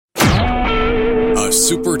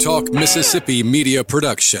SuperTalk Mississippi media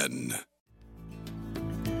production.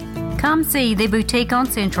 Come see the Boutique on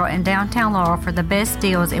Central in downtown Laurel for the best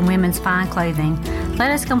deals in women's fine clothing.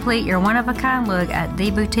 Let us complete your one-of-a-kind look at the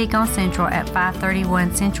Boutique on Central at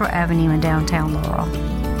 531 Central Avenue in downtown Laurel.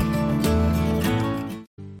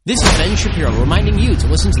 This is Ben Shapiro reminding you to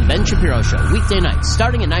listen to The Ben Shapiro Show weekday nights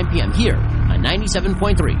starting at 9 p.m. here on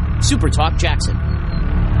 97.3 Super Talk Jackson.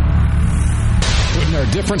 Putting our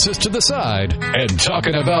differences to the side and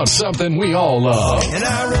talking about something we all love. In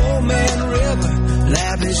our Roman River,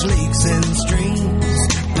 lavish lakes and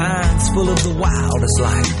streams, pines full of the wildest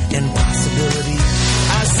life and possibility.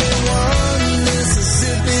 I say one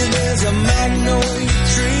Mississippi, there's a magnolia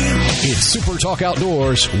tree. It's SuperTalk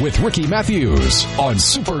Outdoors with Ricky Mathews on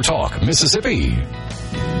SuperTalk Mississippi.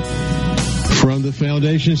 From the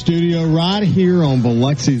Foundation Studio right here on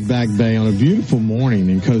Biloxi's Back Bay on a beautiful morning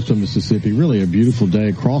in coastal Mississippi. Really a beautiful day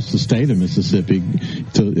across the state of Mississippi.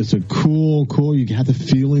 It's a cool, you have the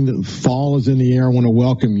feeling that fall is in the air. I want to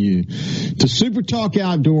welcome you to SuperTalk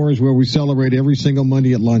Outdoors, where we celebrate every single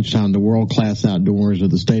Monday at lunchtime the world-class outdoors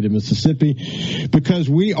of the state of Mississippi, because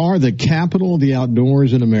we are the capital of the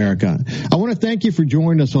outdoors in America. I want to thank you for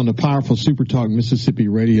joining us on the powerful SuperTalk Mississippi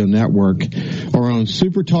Radio Network or on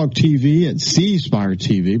SuperTalk TV at C-Spire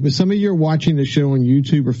TV, but some of you are watching the show on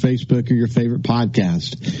YouTube or Facebook or your favorite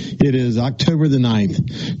podcast. It is October the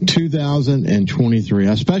 9th, 2023.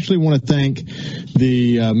 I especially want to thank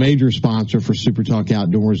the major sponsor for SuperTalk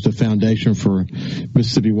Outdoors, the Foundation for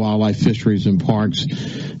Mississippi Wildlife, Fisheries, and Parks.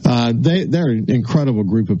 They're an incredible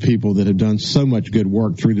group of people that have done so much good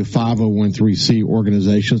work through the 501(c)(3)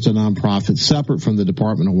 organizations, a nonprofit separate from the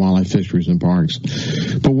Department of Wildlife, Fisheries, and Parks.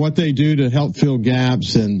 But what they do to help fill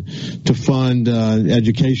gaps and to fund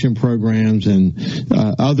education programs and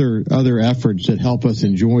other efforts that help us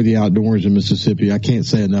enjoy the outdoors in Mississippi, I can't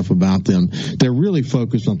say enough about them. They're really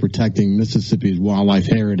focused on protecting Mississippi's wildlife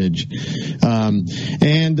heritage.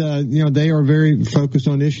 They are very focused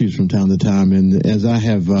on issues from time to time. And as I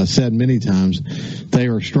have said many times, they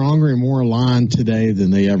are stronger and more aligned today than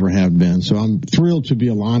they ever have been. So I'm thrilled to be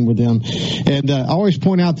aligned with them. And I always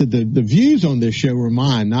point out that the views on this show are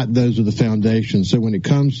mine, not those of the foundation. So when it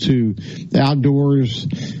comes to outdoors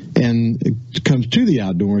and it comes to the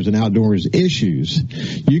outdoors and outdoors issues,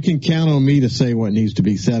 you can count on me to say what needs to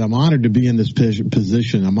be said. I'm honored to be in this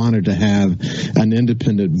position. I'm honored to have an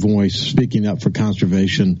independent voice speaking up for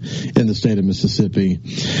conservation in the state of Mississippi.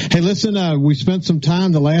 Hey, listen, we spent some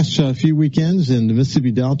time the last few weekends in the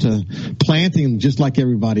Mississippi Delta planting just like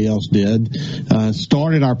everybody else did.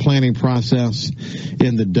 Started our planting process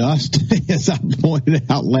in the dust, as I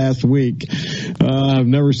pointed out last week. I've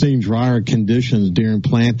never seen drier conditions during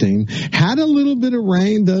planting. Had a little bit of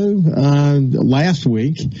rain, though, last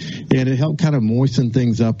week, and it helped kind of moisten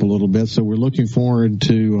things up a little bit. So we're looking forward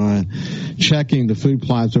to checking the food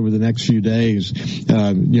plots over the next few days.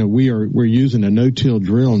 We're using a no-till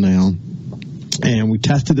drill now. And we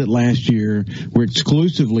tested it last year. We're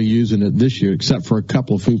exclusively using it this year, except for a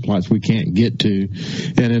couple of food plots we can't get to.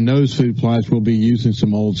 And in those food plots, we'll be using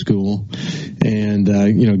some old school and,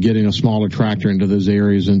 getting a smaller tractor into those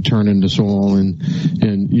areas and turning the soil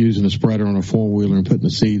and using a spreader on a four-wheeler and putting the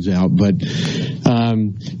seeds out. But,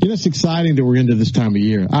 it's exciting that we're into this time of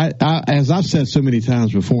year. As I've said so many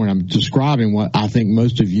times before, and I'm describing what I think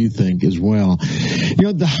most of you think as well.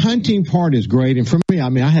 The hunting part is great. And for me, I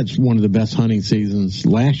had one of the best hunting seasons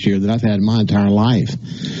last year that I've had in my entire life.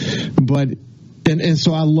 But And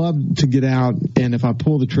so I love to get out, and if I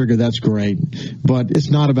pull the trigger, that's great. But it's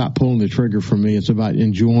not about pulling the trigger for me. It's about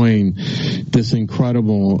enjoying this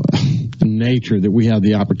incredible nature that we have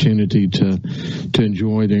the opportunity to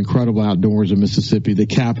enjoy, the incredible outdoors of Mississippi, the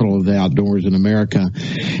capital of the outdoors in America.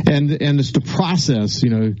 And it's the process,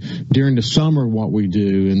 during the summer, what we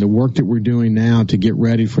do and the work that we're doing now to get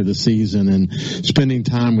ready for the season and spending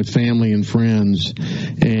time with family and friends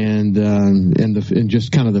and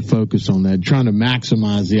just kind of the focus on that, trying to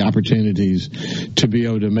maximize the opportunities to be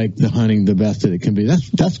able to make the hunting the best that it can be.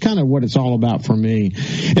 That's kind of what it's all about for me.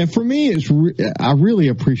 And for me, I really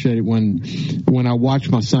appreciate it when I watch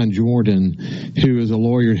my son Jordan, who is a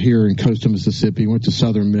lawyer here in coastal Mississippi, went to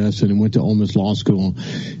Southern Miss and went to Ole Miss Law School,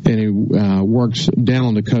 and he works down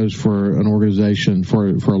on the coast for an organization, for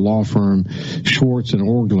a law firm, Schwartz and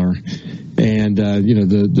Orgler. And,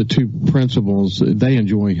 the two principals, they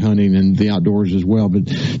enjoy hunting and the outdoors as well. But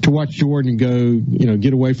to watch Jordan go,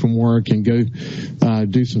 get away from work and go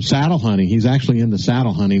do some saddle hunting. He's actually into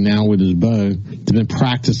saddle hunting now with his bow. He's been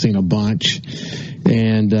practicing a bunch.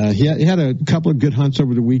 And he had a couple of good hunts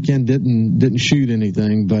over the weekend. Didn't shoot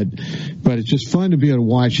anything, but it's just fun to be able to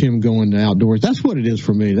watch him go into outdoors. That's what it is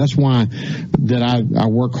for me. That's why that I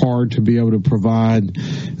work hard to be able to provide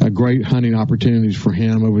great hunting opportunities for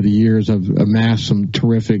him. Over the years, I've amassed some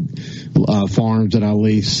terrific farms that I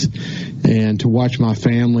lease, and to watch my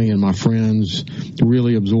family and my friends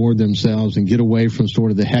really absorb themselves and get away from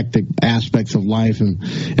sort of the hectic aspects of life and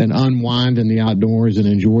unwind in the outdoors and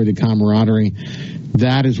enjoy the camaraderie.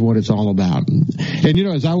 That is what it's all about. And,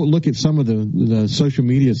 as I would look at some of the social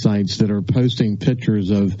media sites that are posting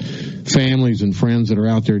pictures of families and friends that are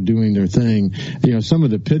out there doing their thing, some of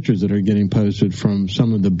the pictures that are getting posted from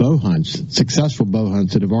some of the bow hunts, successful bow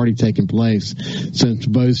hunts that have already taken place since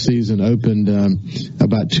bow season opened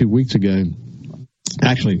about 2 weeks ago.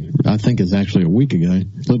 Actually, I think it's actually a week ago, a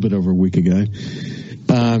little bit over a week ago.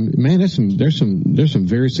 Man, there's some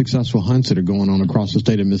very successful hunts that are going on across the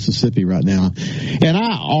state of Mississippi right now. And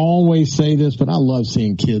I always say this, but I love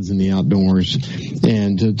seeing kids in the outdoors,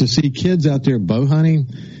 and to see kids out there bow hunting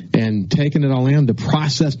and taking it all in. The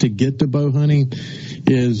process to get to bow hunting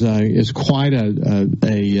is quite a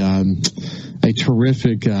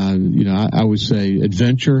terrific, I would say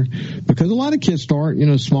adventure, because a lot of kids start,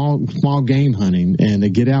 small game hunting, and they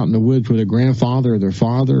get out in the woods with their grandfather or their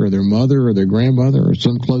father or their mother or their grandmother or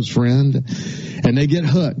some close friend, and they get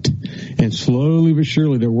hooked, and slowly but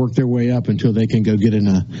surely they work their way up until they can go get in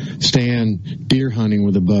a stand deer hunting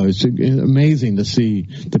with a bow. It's amazing to see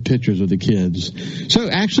the pictures of the kids. So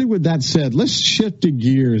actually, with that said, let's shift the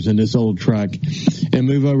gears in this old truck and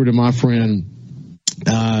move over to my friend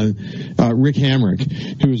Rick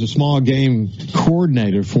Hamrick, who is a small game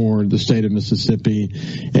coordinator for the state of Mississippi,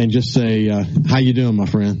 and just say, how you doing, my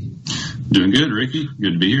friend? Doing good, Ricky.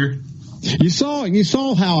 Good to be here. You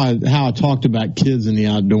saw how I talked about kids in the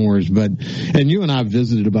outdoors, and you and I have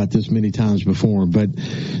visited about this many times before, but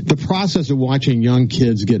the process of watching young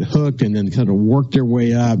kids get hooked and then kind of work their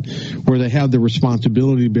way up where they have the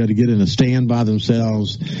responsibility to be able to get in a stand by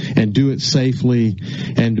themselves and do it safely,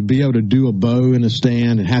 and to be able to do a bow in a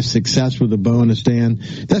stand and have success with a bow in a stand,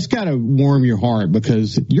 that's got to warm your heart,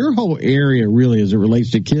 because your whole area really, as it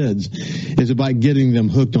relates to kids, is about getting them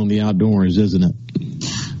hooked on the outdoors, isn't it?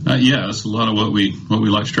 Yeah, that's a lot of what we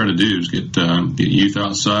like to try to do is get youth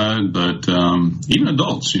outside, but even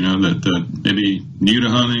adults, that maybe new to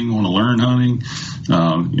hunting, want to learn hunting.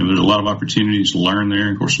 There's a lot of opportunities to learn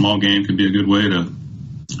there. Of course, small game could be a good way to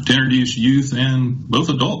introduce youth and both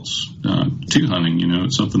adults to hunting.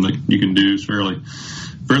 It's something that you can do. It's fairly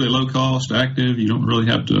low cost, active. You don't really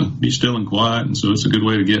have to be still and quiet, and so it's a good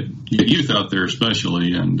way to get youth out there,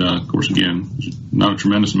 especially. And of course, again, not a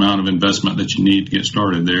tremendous amount of investment that you need to get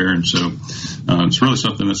started there, and so it's really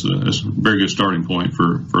something that's a very good starting point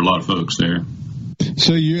for a lot of folks there.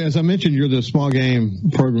 So you, as I mentioned, you're the small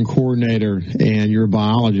game program coordinator, and you're a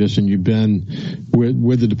biologist, and you've been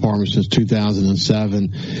with the department since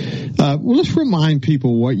 2007. Well, let's remind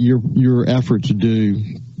people what your efforts do,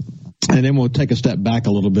 and then we'll take a step back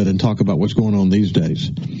a little bit and talk about what's going on these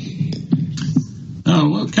days.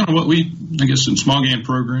 Well, kind of what I guess in small game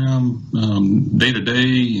program, day to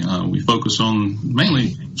day, we focus on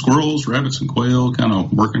mainly squirrels, rabbits, and quail, kind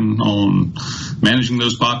of working on managing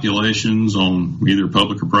those populations on either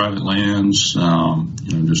public or private lands,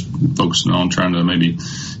 just focusing on trying to maybe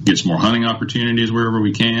get some more hunting opportunities wherever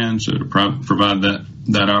we can, so to provide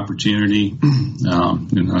that opportunity.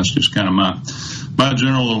 That's just kind of my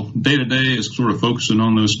general day-to-day is sort of focusing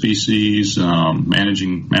on those species,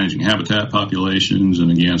 managing habitat populations,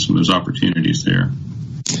 and again, some of those opportunities there.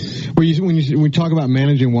 Well, when we talk about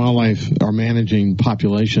managing wildlife or managing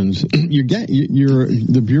populations,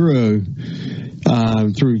 the Bureau,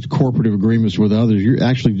 through cooperative agreements with others, you're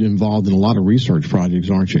actually involved in a lot of research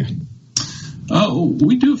projects, aren't you?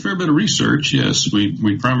 We do a fair bit of research, yes.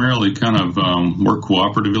 We primarily kind of work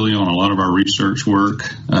cooperatively on a lot of our research work,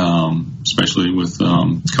 especially with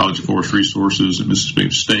College of Forest Resources at Mississippi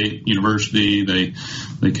State University.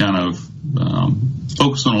 They kind of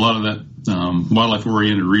focus on a lot of that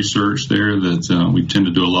wildlife-oriented research there that we tend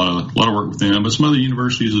to do a lot of work with them, but some other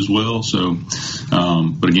universities as well. So,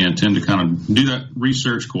 but again, tend to kind of do that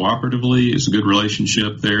research cooperatively. It's a good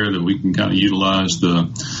relationship there that we can kind of utilize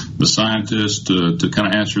the scientists to kind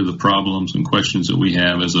of answer the problems and questions that we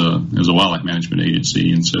have as a wildlife management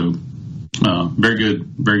agency. And so, very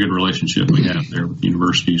good relationship we have there with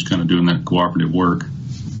universities kind of doing that cooperative work.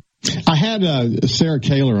 I had Sarah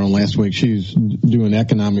Kaler on last week. She's an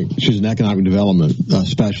economic development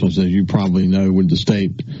specialist, as you probably know, with the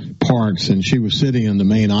state parks, and she was sitting in the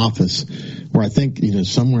main office where I think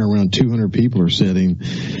somewhere around 200 people are sitting,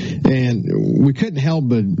 and we couldn't help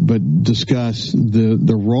but discuss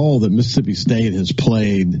the role that Mississippi State has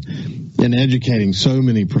played in educating so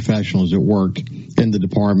many professionals that work in the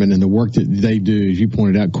department and the work that they do, as you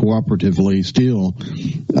pointed out, cooperatively still.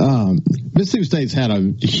 Mississippi State's had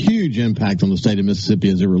a huge impact on the state of Mississippi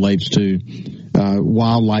as it relates to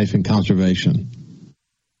wildlife and conservation.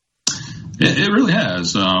 It really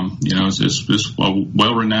has. It's a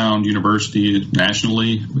well-renowned university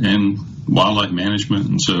nationally in wildlife management.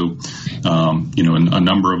 And so, a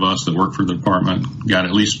number of us that work for the department got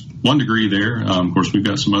at least one degree there. Of course, we've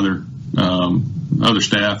got some other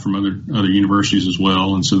staff from other universities as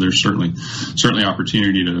well. And so there's certainly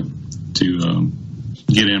opportunity to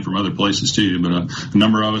get in from other places too. But a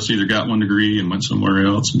number of us either got one degree and went somewhere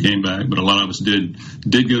else and came back. But a lot of us did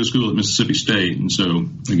go to school at Mississippi State. And so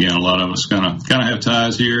again, a lot of us kind of have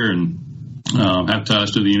ties here and have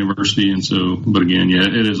ties to the university. And so, but again, yeah,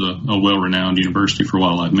 it is a well-renowned university for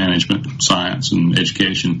wildlife management, science, and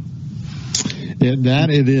education. That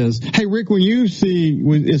it is. Hey, Rick, when you see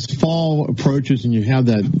as fall approaches and you have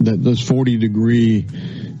those 40-degree,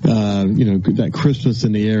 that Christmas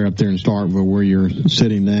in the air up there in Starkville where you're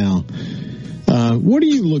sitting now, what do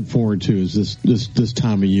you look forward to as this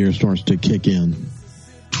time of year starts to kick in?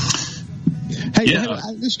 Hey,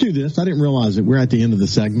 let's do this. I didn't realize that we're at the end of the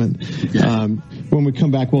segment. Yeah. When we come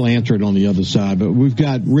back, we'll answer it on the other side. But we've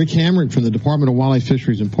got Rick Hamrick from the Department of Wildlife,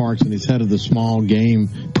 Fisheries, and Parks, and he's head of the small game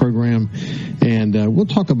program. And we'll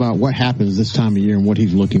talk about what happens this time of year and what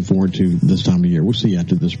he's looking forward to this time of year. We'll see you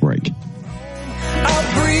after this break.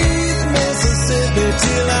 I'll breathe Mississippi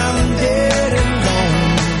till I'm dead and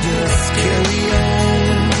gone. Just carry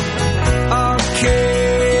on. I'll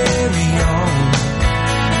carry on.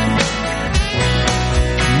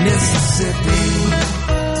 Mississippi.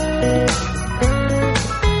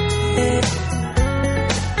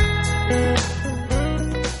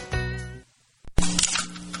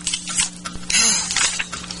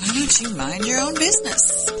 You mind your own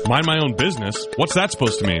business. Mind my own business? What's that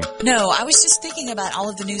supposed to mean? No, I was just thinking about all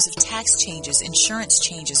of the news of tax changes, insurance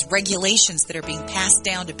changes, regulations that are being passed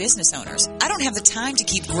down to business owners. I don't have the time to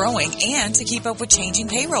keep growing and to keep up with changing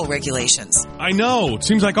payroll regulations. I know. It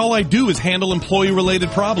seems like all I do is handle employee-related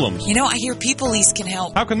problems. I hear PeopleLease can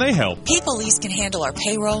help. How can they help? PeopleLease can handle our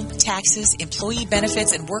payroll, taxes, employee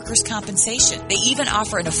benefits, and workers' compensation. They even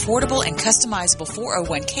offer an affordable and customizable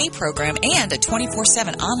 401k program and a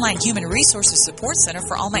 24/7 online human resources support center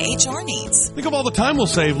for all my HR needs. Think of all the time we'll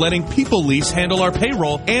save letting PeopleLease handle our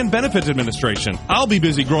payroll and benefits administration. I'll be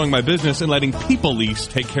busy growing my business and letting PeopleLease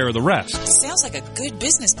take care of the rest. Sounds like a good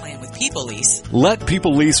business plan with PeopleLease. Let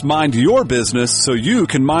PeopleLease mind your business so you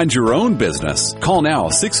can mind your own business. Call now,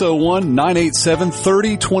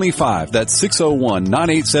 601-987-3025. That's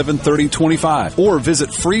 601-987-3025. Or visit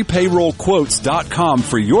freepayrollquotes.com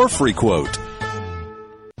for your free quote.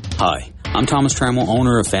 Hi, I'm Thomas Trammell,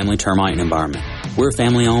 owner of Family Termite and Environment. We're a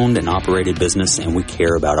family-owned and operated business, and we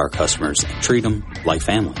care about our customers and treat them like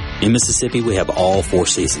family. In Mississippi, we have all 4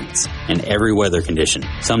 seasons and every weather condition,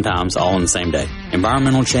 sometimes all in the same day.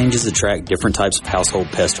 Environmental changes attract different types of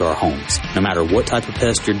household pests to our homes. No matter what type of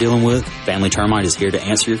pest you're dealing with, Family Termite is here to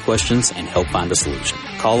answer your questions and help find a solution.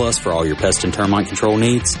 Call us for all your pest and termite control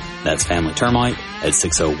needs. That's Family Termite at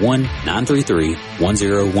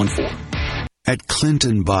 601-933-1014. At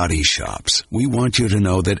Clinton Body Shops, we want you to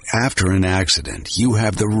know that after an accident, you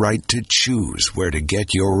have the right to choose where to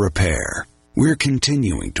get your repair. We're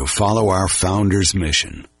continuing to follow our founder's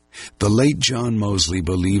mission. The late John Mosley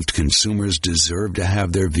believed consumers deserve to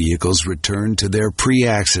have their vehicles returned to their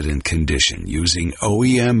pre-accident condition using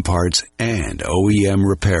OEM parts and OEM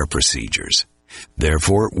repair procedures.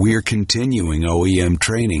 Therefore, we're continuing OEM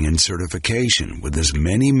training and certification with as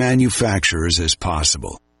many manufacturers as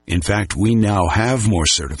possible. In fact, we now have more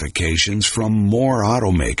certifications from more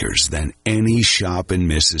automakers than any shop in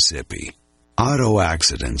Mississippi. Auto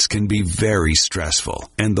accidents can be very stressful,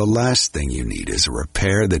 and the last thing you need is a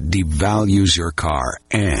repair that devalues your car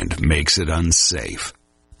and makes it unsafe.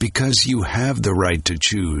 Because you have the right to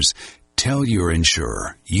choose, tell your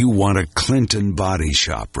insurer you want a Clinton Body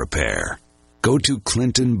Shop repair. Go to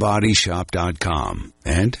ClintonBodyShop.com,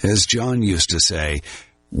 and as John used to say,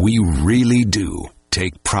 we really do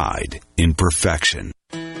take pride in perfection.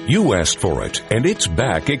 You asked for it, and it's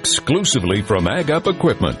back exclusively from Ag Up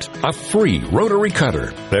Equipment. A free rotary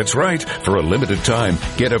cutter. That's right. For a limited time,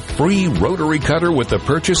 get a free rotary cutter with the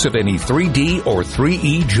purchase of any 3D or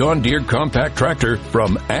 3E John Deere compact tractor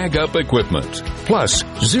from Ag Up Equipment. Plus,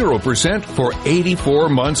 0% for 84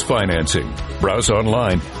 months financing. Browse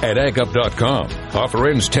online at agup.com. Offer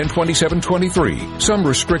ends 10/27/23. Some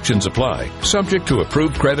restrictions apply. Subject to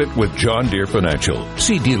approved credit with John Deere Financial.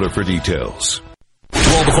 See dealer for details. To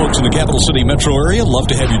all the folks in the Capital City metro area, love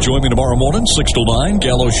to have you join me tomorrow morning, 6 till 9,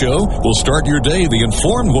 Gallo Show. We'll start your day the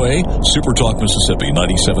informed way. SuperTalk Mississippi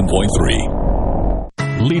 97.3.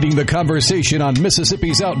 Leading the conversation on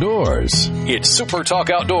Mississippi's outdoors. It's SuperTalk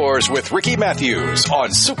Outdoors with Ricky Mathews on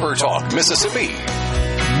SuperTalk Mississippi.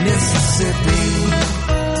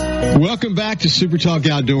 Welcome back to SuperTalk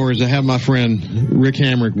Outdoors. I have my friend Rick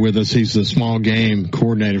Hamrick with us. He's the small game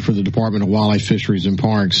coordinator for the Department of Wildlife, Fisheries, and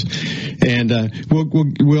Parks. And we'll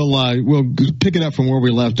pick it up from where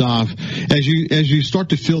we left off. As you start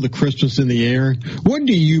to feel the Christmas in the air, what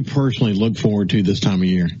do you personally look forward to this time of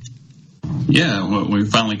year? Yeah, well, we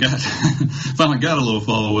finally got a little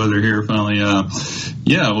fall weather here. Finally,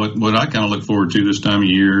 what I kind of look forward to this time of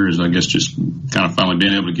year is, I guess, just kind of finally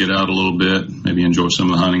being able to get out a little bit, maybe enjoy some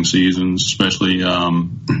of the hunting seasons, especially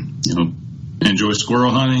enjoy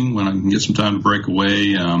squirrel hunting when I can get some time to break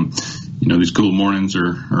away. These cool mornings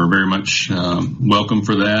are very much welcome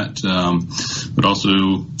for that, but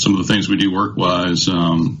also some of the things we do work wise.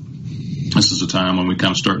 This is a time when we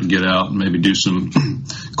kind of start to get out and maybe do some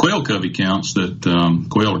quail covey counts that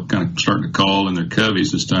quail are kind of starting to call in their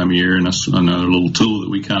coveys this time of year. And that's another little tool that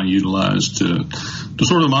we kind of utilize to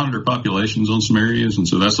sort of monitor populations on some areas. And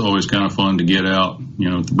so that's always kind of fun to get out,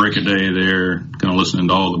 at the break of day there, kind of listening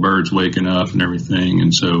to all the birds waking up and everything.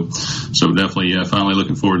 And so definitely, finally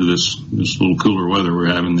looking forward to this little cooler weather we're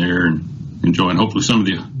having there and enjoying hopefully some of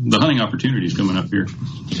the hunting opportunities coming up here.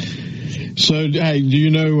 So, hey, do you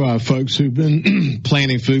know folks who've been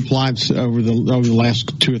planning food plots over the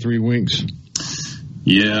last 2 or 3 weeks?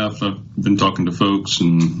 Yeah, I've been talking to folks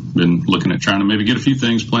and been looking at trying to maybe get a few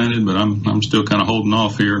things planted, but I'm still kind of holding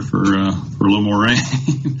off here for a little more rain.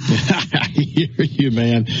 I hear you,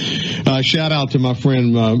 man. Shout out to my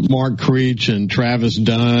friend Mark Creech and Travis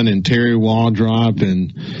Dunn and Terry Waldrop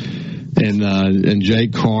and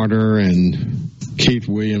Jake Carter and Keith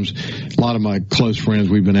Williams. A lot of my close friends,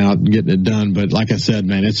 we've been out getting it done, but like I said,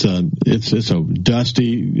 man, it's a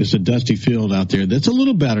dusty field out there. That's a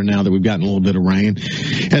little better now that we've gotten a little bit of rain.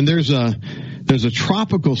 And there's a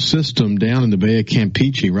tropical system down in the Bay of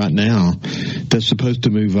Campeche right now that's supposed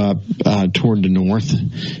to move up toward the north,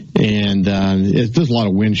 and there's a lot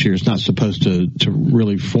of wind shear. It's not supposed to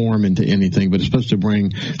really form into anything, but it's supposed to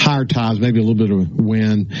bring higher tides, maybe a little bit of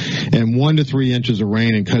wind, and 1 to 3 inches of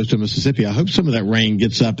rain in coastal Mississippi. I hope some of that rain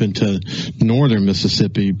gets up into northern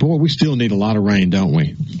Mississippi. Boy, we still need a lot of rain, don't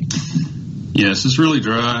we? Yes, it's really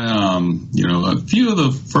dry. A few of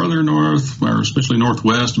the further north, or especially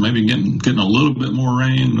northwest, maybe getting a little bit more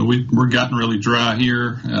rain. We're gotten really dry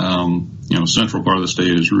here. Central part of the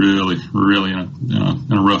state is really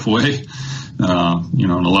in a rough way. In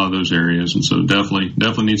a lot of those areas, and so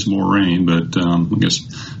definitely need some more rain. But I guess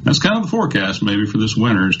that's kind of the forecast maybe for this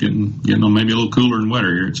winter, is getting maybe a little cooler and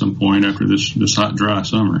wetter here at some point after this hot, dry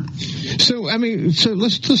summer. So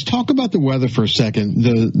let's talk about the weather for a second.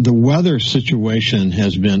 The weather situation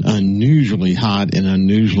has been unusually hot and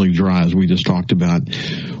unusually dry, as we just talked about.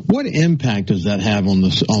 What impact does that have on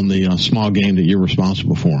the small game that you're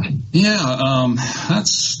responsible for? Yeah,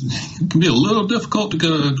 it can be a little difficult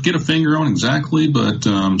to get a finger on exactly, but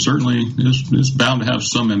certainly it's bound to have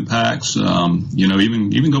some impacts.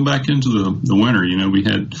 Even go back into the winter. We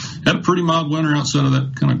had a pretty mild winter outside of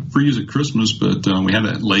that kind of freeze at Christmas, but we had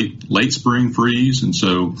that late spring freeze, and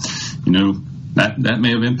so that may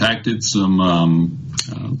have impacted some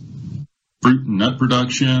fruit and nut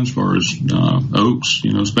production as far as oaks,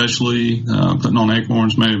 especially putting on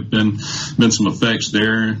acorns. May have been some effects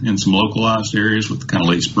there in some localized areas with the kind of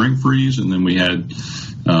late spring freeze. And then we had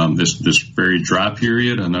this very dry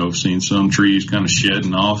period. I know I've seen some trees kind of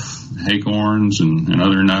shedding off acorns and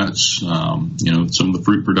other nuts. Some of the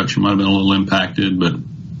fruit production might have been a little impacted, but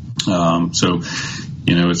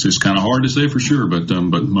it's just kind of hard to say for sure, but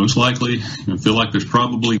most likely, I feel like there's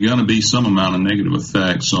probably going to be some amount of negative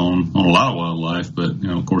effects on a lot of wildlife. But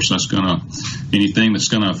of course, anything that's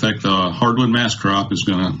going to affect the hardwood mass crop is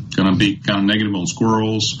going to be kind of negative on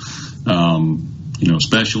squirrels.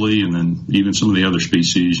 especially, and then even some of the other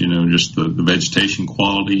species, just the vegetation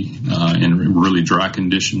quality in really dry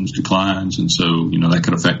conditions declines. And so, that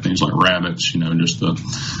could affect things like rabbits, just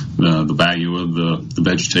the value of the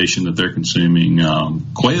vegetation that they're consuming.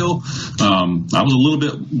 Quail, I was a little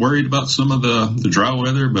bit worried about some of the dry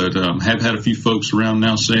weather, but have had a few folks around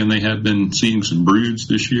now saying they have been seeing some broods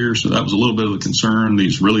this year. So that was a little bit of a concern.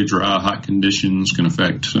 These really dry, hot conditions can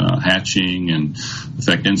affect hatching and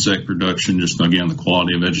affect insect production. Just, again, the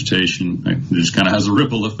quality of vegetation. It just kind of has a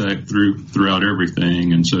ripple effect throughout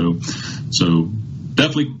everything. And so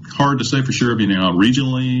definitely hard to say for sure.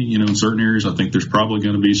 Regionally, in certain areas, I think there's probably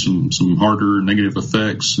going to be some harder negative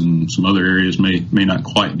effects, and some other areas may not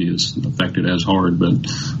quite be as affected as hard. But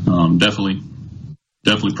definitely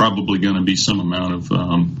probably going to be some amount of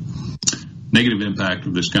negative impact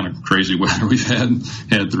of this kind of crazy weather we've had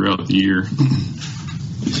throughout the year.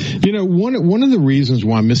 One of the reasons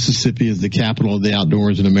why Mississippi is the capital of the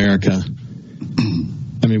outdoors in America,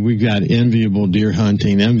 we've got enviable deer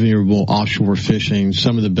hunting, enviable offshore fishing,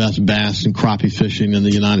 some of the best bass and crappie fishing in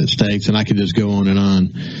the United States, and I could just go on and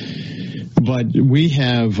on. But we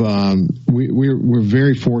have, we're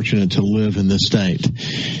very fortunate to live in this state.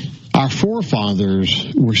 Our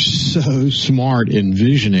forefathers were so smart and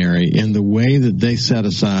visionary in the way that they set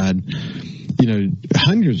aside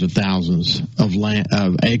hundreds of thousands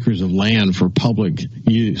of acres of land for public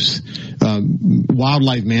use,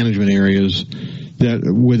 wildlife management areas that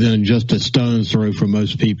within just a stone's throw for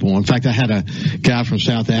most people. In fact, I had a guy from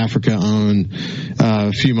South Africa on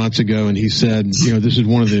a few months ago, and he said, this is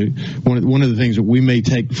one of the things that we may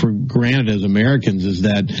take for granted as Americans is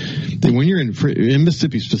that when you're in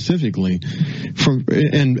Mississippi specifically,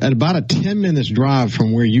 at about a 10 minutes drive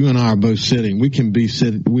from where you and I are both sitting, we can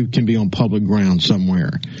be on public ground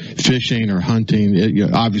somewhere, fishing or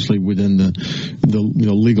hunting, obviously within the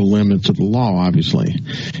legal limits of the law, obviously,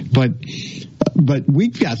 but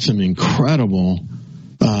we've got some incredible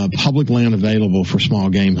public land available for small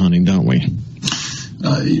game hunting, don't we?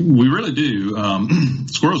 We really do.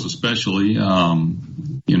 Squirrels especially.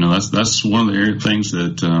 That's one of the things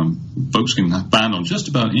that folks can find on just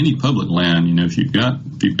about any public land. If you've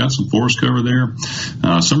got some forest cover there,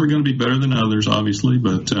 some are going to be better than others, obviously,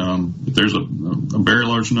 but there's a very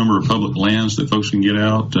large number of public lands that folks can get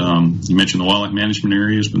out. You mentioned the wildlife management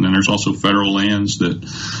areas, but then there's also federal lands that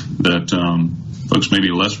folks may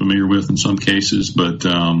be less familiar with in some cases, but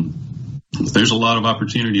there's a lot of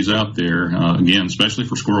opportunities out there. Again, especially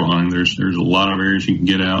for squirrel hunting, there's a lot of areas you can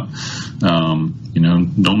get out.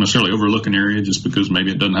 Don't necessarily overlook an area just because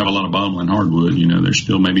maybe it doesn't have a lot of bottomland hardwood. There's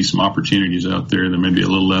still maybe some opportunities out there. There may be a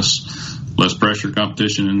little less pressure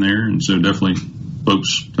competition in there, and so definitely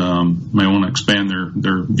folks may want to expand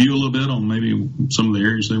their view a little bit on maybe some of the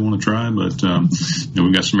areas they want to try. But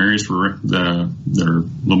we've got some areas that are a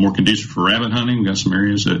little more conducive for rabbit hunting. We've got some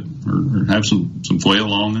areas that have some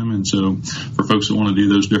quail on them, and so for folks that want to do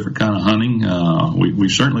those different kind of hunting, we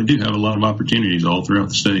certainly do have a lot of opportunities all throughout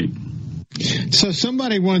the state. So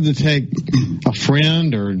somebody wanted to take a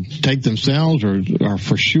friend or take themselves or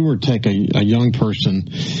for sure take a young person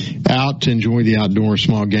out to enjoy the outdoors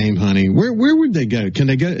small game hunting. Where would they go? Can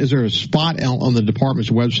they go? Is there a spot on the department's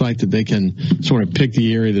website that they can sort of pick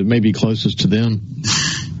the area that may be closest to them?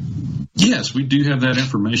 Yes, we do have that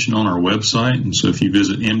information on our website. And so if you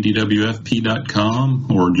visit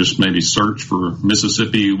mdwfp.com or just maybe search for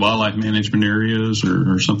Mississippi wildlife management areas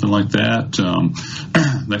or something like that,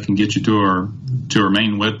 that can get you to our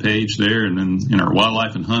main webpage there. And then in our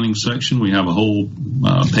wildlife and hunting section, we have a whole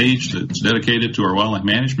page that's dedicated to our wildlife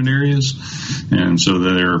management areas. And so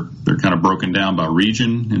they're kind of broken down by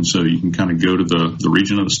region. And so you can kind of go to the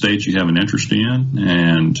region of the state you have an interest in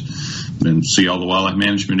and then see all the wildlife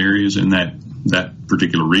management areas in that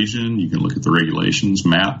particular region. You can look at the regulations,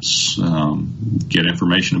 maps, get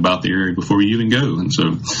information about the area before you even go. And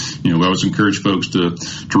so, we always encourage folks to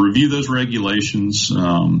review those regulations.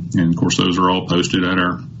 And of course, those are all posted at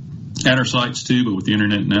our sites too. But with the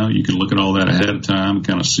internet now, you can look at all that ahead of time,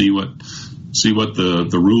 kind of see what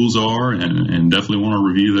the rules are, and definitely want to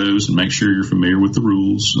review those and make sure you're familiar with the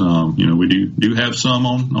rules. We do have some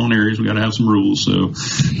on areas. We got to have some rules. So,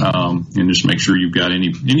 and just make sure you've got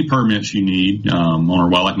any permits you need, on our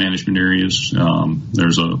wildlife management areas.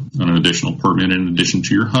 There's an additional permit in addition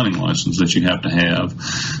to your hunting license that you have to have.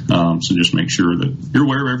 So just make sure that you're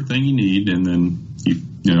aware of everything you need, and then you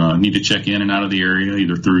need to check in and out of the area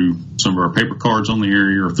either through some of our paper cards on the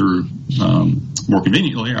area or through, more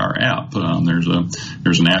conveniently, our app. There's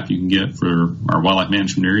an app you can get for our wildlife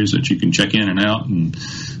management areas that you can check in and out, and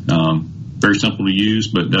very simple to use,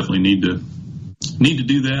 but definitely need need to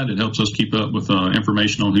do that. It helps us keep up with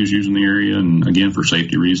information on who's using the area, and again, for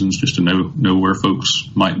safety reasons, just to know where folks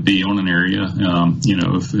might be on an area.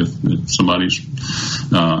 If somebody's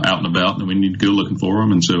out and about, then we need to go looking for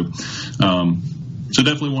them. And so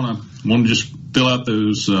definitely want to just fill out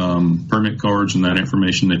those permit cards and that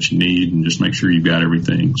information that you need, and just make sure you've got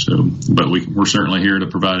everything. So, but we're certainly here to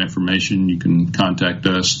provide information. You can contact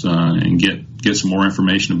us and get some more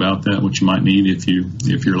information about that, what you might need if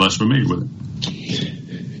you're less familiar with it.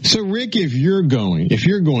 So, Rick, if you're going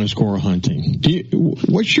squirrel hunting,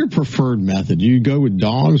 what's your preferred method? Do you go with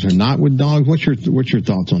dogs or not with dogs? What's your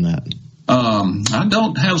thoughts on that? I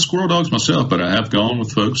don't have squirrel dogs myself, but I have gone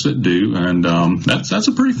with folks that do, and that's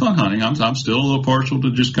a pretty fun hunting. I'm still a little partial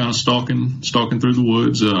to just kind of stalking through the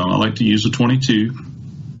woods. I like to use a 22.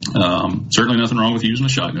 Certainly nothing wrong with using a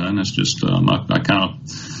shotgun. That's just I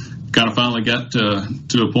kind of finally got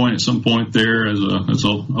to a point at some point there as an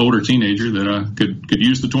older teenager that I could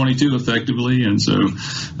use the 22 effectively, and so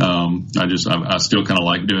I still kind of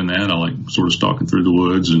like doing that. I like sort of stalking through the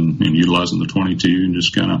woods and utilizing the 22 and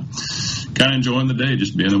just kind of enjoying the day,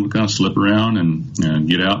 just being able to kind of slip around and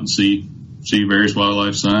get out and see various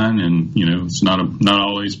wildlife sign. And it's not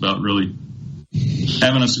always about really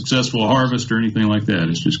having a successful harvest or anything like that.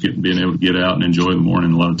 It's just being able to get out and enjoy the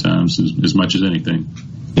morning a lot of times as much as anything.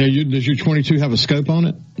 Yeah, does your 22 have a scope on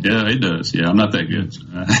it? Yeah, it does. Yeah, I'm not that good.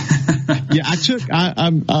 Yeah, I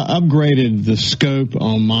upgraded the scope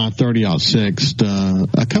on my 30-06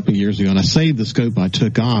 a couple of years ago, and I saved the scope I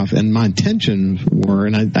took off. And my intention were,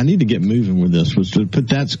 and I need to get moving with this, was to put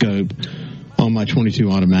that scope on my 22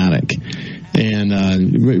 automatic.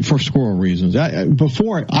 And for squirrel reasons.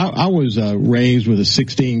 Before I was raised with a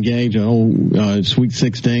 16 gauge, an old Sweet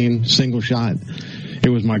 16 single shot. It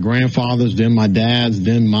was my grandfather's, then my dad's,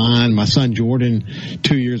 then mine. My son Jordan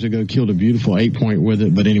 2 years ago killed a beautiful 8-point with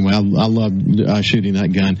it. But anyway, I love shooting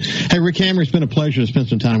that gun. Hey, Rick Hammer, it's been a pleasure to spend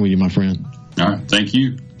some time with you, my friend. All right, thank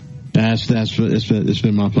you. It's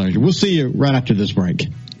been my pleasure. We'll see you right after this break.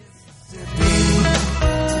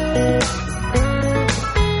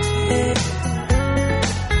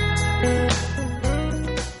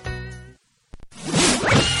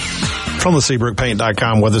 From the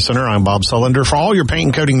SeabrookPaint.com Weather Center, I'm Bob Sullender. For all your paint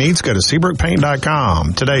and coating needs, go to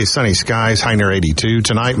SeabrookPaint.com. Today, sunny skies, high near 82.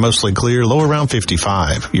 Tonight, mostly clear, low around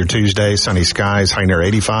 55. Your Tuesday, sunny skies, high near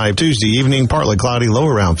 85. Tuesday evening, partly cloudy, low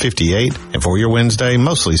around 58. And for your Wednesday,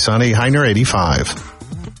 mostly sunny, high near 85.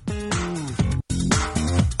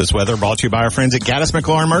 This weather brought to you by our friends at Gaddis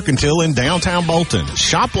McLaurin Mercantile in downtown Bolton.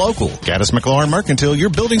 Shop local. Gaddis McLaurin Mercantile,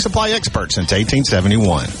 your building supply expert since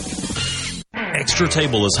 1871. Extra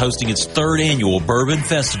Table is hosting its third annual Bourbon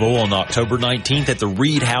Festival on October 19th at the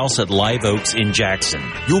Reed House at Live Oaks in Jackson.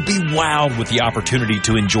 You'll be wowed with the opportunity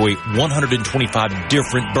to enjoy 125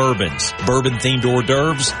 different bourbons, bourbon-themed hors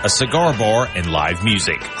d'oeuvres, a cigar bar, and live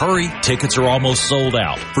music. Hurry, tickets are almost sold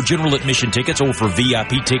out. For general admission tickets or for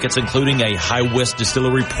VIP tickets, including a High West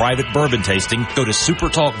Distillery private bourbon tasting, go to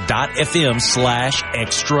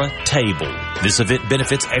supertalk.fm/extra table. This event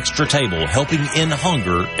benefits Extra Table, helping end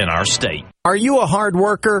hunger in our state. Are you a hard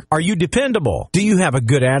worker? Are you dependable? Do you have a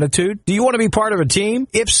good attitude? Do you want to be part of a team?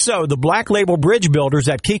 If so, the Black Label Bridge Builders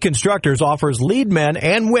at Key Constructors offers lead men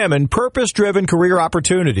and women purpose-driven career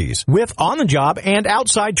opportunities with on-the-job and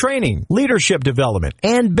outside training, leadership development,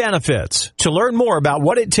 and benefits. To learn more about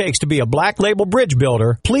what it takes to be a Black Label Bridge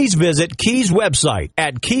Builder, please visit Key's website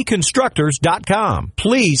at keyconstructors.com.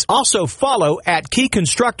 Please also follow at Key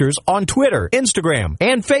Constructors on Twitter, Instagram,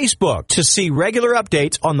 and Facebook to see regular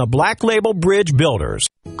updates on the Black Label Bridge Builders.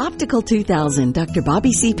 Optical 2000, Dr.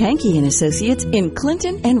 Bobby C. Pankey and Associates in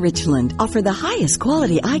Clinton and Richland offer the highest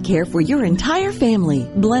quality eye care for your entire family.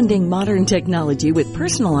 Blending modern technology with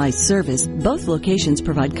personalized service, both locations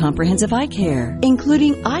provide comprehensive eye care,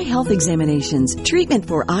 including eye health examinations, treatment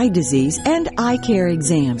for eye disease, and eye care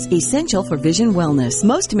exams, essential for vision wellness.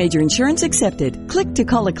 Most major insurance accepted. Click to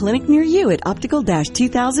call a clinic near you at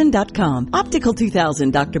optical-2000.com. Optical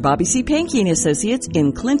 2000, Dr. Bobby C. Pankey and Associates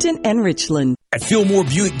in Clinton and Richland. At Fillmore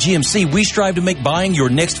Buick GMC, we strive to make buying your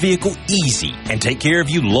next vehicle easy and take care of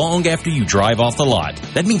you long after you drive off the lot.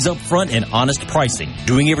 That means upfront and honest pricing,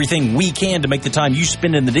 doing everything we can to make the time you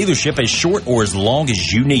spend in the dealership as short or as long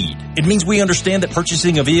as you need. It means we understand that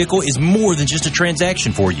purchasing a vehicle is more than just a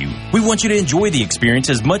transaction for you. We want you to enjoy the experience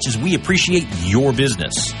as much as we appreciate your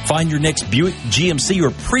business. Find your next Buick, GMC,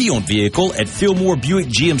 or pre-owned vehicle at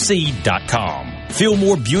FillmoreBuickGMC.com.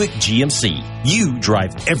 Fillmore Buick GMC. You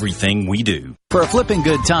drive everything we do. For a flipping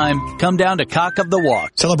good time, come down to Cock of the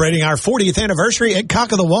Walk. Celebrating our 40th anniversary at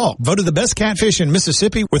Cock of the Walk. Voted the best catfish in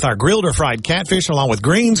Mississippi with our grilled or fried catfish along with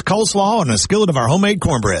greens, coleslaw, and a skillet of our homemade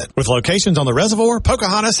cornbread. With locations on the Reservoir,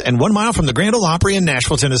 Pocahontas, and 1 mile from the Grand Ole Opry in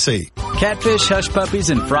Nashville, Tennessee. Catfish, hush puppies,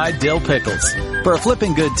 and fried dill pickles. For a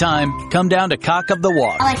flipping good time, come down to Cock of the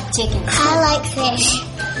Walk. I like chicken. I like fish.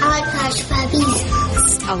 I like hush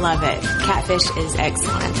puppies. I love it. Catfish is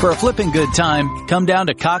excellent. For a flipping good time, come down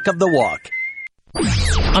to Cock of the Walk.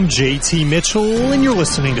 I'm JT Mitchell, and you're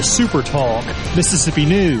listening to SuperTalk Mississippi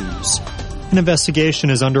News. An investigation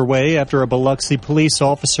is underway after a Biloxi police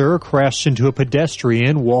officer crashed into a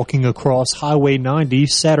pedestrian walking across Highway 90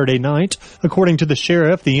 Saturday night. According to the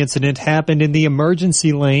sheriff, the incident happened in the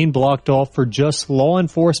emergency lane blocked off for just law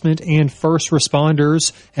enforcement and first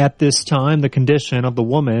responders. At this time, the condition of the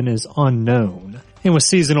woman is unknown. And with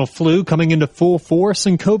seasonal flu coming into full force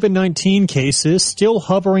and COVID-19 cases still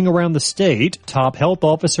hovering around the state, top health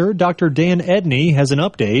officer Dr. Dan Edney has an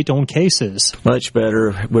update on cases. Much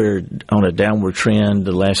better. We're on a downward trend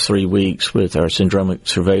the last 3 weeks with our syndromic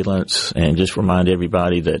surveillance, and just remind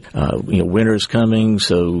everybody that winter is coming,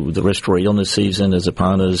 so the respiratory illness season is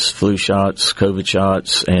upon us. Flu shots, COVID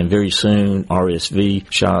shots, and very soon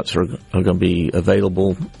RSV shots are going to be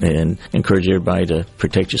available, and encourage everybody to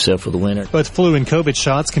protect yourself for the winter. Both flu and COVID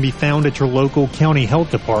shots can be found at your local county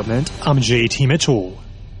health department. I'm JT Mitchell.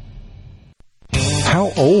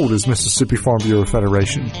 How old is Mississippi Farm Bureau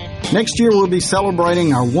Federation? Next year we'll be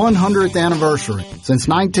celebrating our 100th anniversary. Since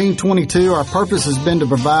 1922, our purpose has been to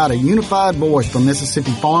provide a unified voice for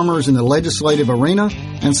Mississippi farmers in the legislative arena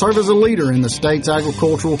and serve as a leader in the state's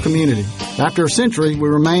agricultural community. After a century, we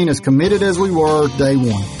remain as committed as we were day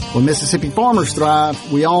one. When Mississippi farmers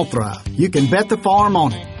thrive, we all thrive. You can bet the farm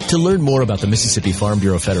on it. To learn more about the Mississippi Farm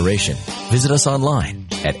Bureau Federation, visit us online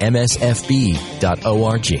at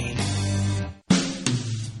msfb.org.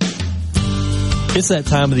 It's that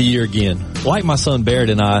time of the year again. Like my son Barrett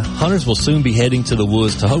and I, hunters will soon be heading to the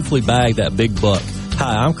woods to hopefully bag that big buck.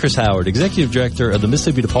 Hi, I'm Chris Howard, Executive Director of the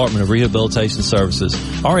Mississippi Department of Rehabilitation Services.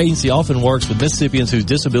 Our agency often works with Mississippians whose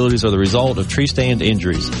disabilities are the result of tree stand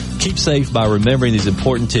injuries. Keep safe by remembering these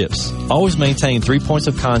important tips. Always maintain 3 points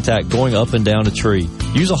of contact going up and down a tree.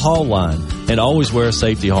 Use a haul line, and always wear a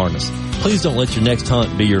safety harness. Please don't let your next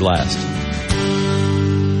hunt be your last.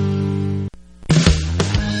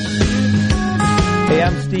 Hey,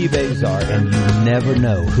 I'm Steve Azar, and you never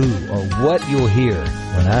know who or what you'll hear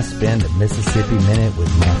when I spend a Mississippi Minute with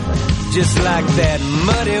my friends. Just like that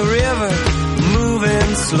muddy river,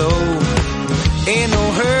 moving slow. Ain't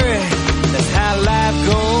no hurry, that's how life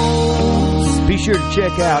goes. Be sure to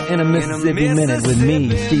check out In a Mississippi Minute with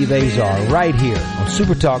me, Steve Azar, right here on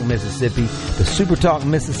SuperTalk Mississippi, the SuperTalk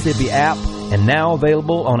Mississippi app, and now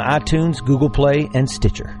available on iTunes, Google Play, and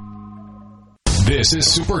Stitcher. This is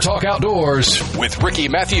SuperTalk Outdoors with Ricky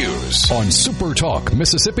Mathews on SuperTalk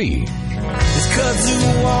Mississippi. It's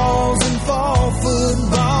kudzu walls and fall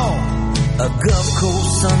football, a Gulf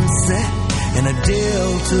Coast sunset and a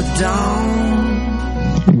Delta dawn.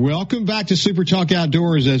 Welcome back to SuperTalk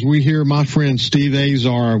Outdoors as we hear my friend Steve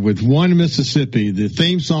Azar with One Mississippi, the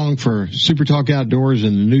theme song for SuperTalk Outdoors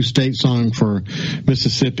and the new state song for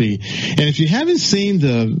Mississippi. And if you haven't seen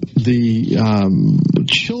the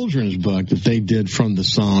children's book that they did from the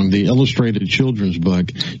song, the illustrated children's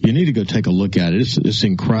book, you need to go take a look at it. It's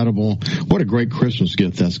incredible. What a great Christmas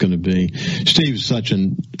gift that's going to be. Steve's such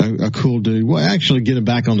a cool dude. We'll actually get him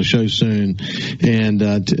back on the show soon and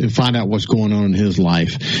to find out what's going on in his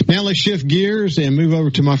life. Now let's shift gears and move over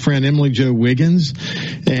to my friend Emily Jo Wiggins.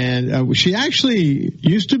 And she actually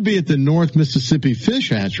used to be at the North Mississippi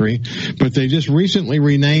Fish Hatchery, but they just recently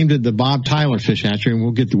renamed it the Bob Tyler Fish Hatchery, and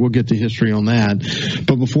we'll get the history on that.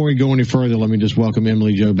 But before we go any further, let me just welcome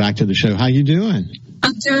Emily Jo back to the show. How you doing?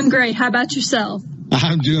 I'm doing great. How about yourself?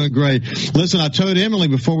 I'm doing great. Listen, I told Emily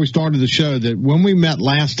before we started the show that when we met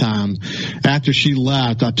last time, after she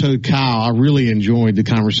left, I told Kyle I really enjoyed the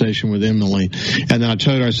conversation with Emily. And then I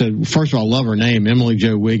told her, I said, first of all, I love her name, Emily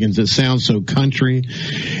Jo Wiggins. It sounds so country.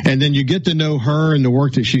 And then you get to know her and the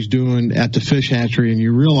work that she's doing at the fish hatchery, and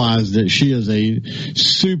you realize that she is a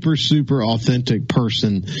super, super authentic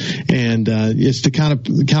person. And it's the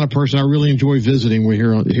kind of person I really enjoy visiting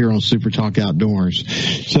here on SuperTalk Outdoors.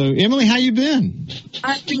 So, Emily, how you been?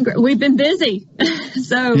 I've been great. We've been busy.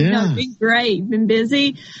 So, it's been great. Been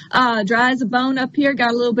busy. Dry as a bone up here.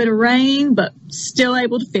 Got a little bit of rain, but still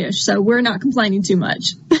able to fish. So we're not complaining too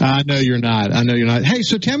much. I know you're not. Hey,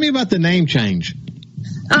 so tell me about the name change.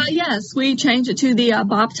 Yes, we changed it to the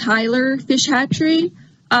Bob Tyler Fish Hatchery.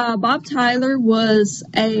 Bob Tyler was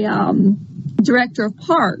a director of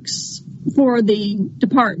parks for the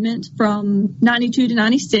department from 92 to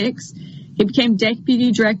 96. He became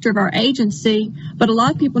deputy director of our agency, but a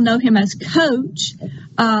lot of people know him as coach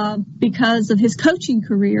because of his coaching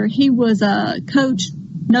career. He was a coach,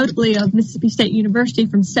 notably of Mississippi State University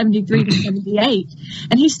from 73 to 78.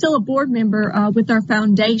 And he's still a board member with our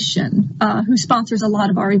foundation who sponsors a lot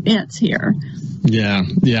of our events here. Yeah,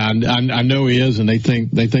 I know he is, and they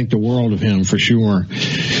think the world of him for sure.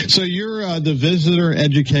 So you're the Visitor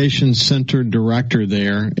Education Center director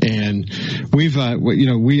there, and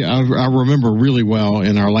I remember really well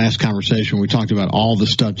in our last conversation we talked about all the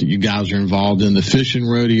stuff that you guys are involved in, the fishing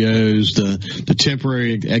rodeos, the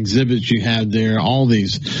temporary exhibits you had there, all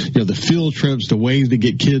these, the field trips, the ways to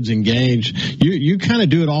get kids engaged. You kind of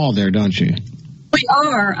do it all there, don't you? We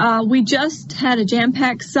are. We just had a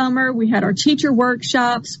jam-packed summer. We had our teacher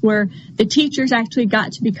workshops where the teachers actually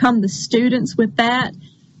got to become the students with that.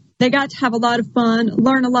 They got to have a lot of fun,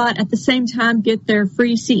 learn a lot, at the same time get their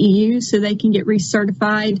free CEUs so they can get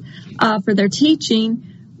recertified for their teaching.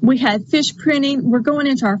 We had fish printing. We're going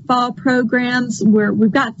into our fall programs where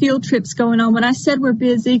we've got field trips going on. When I said we're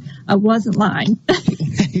busy, I wasn't lying.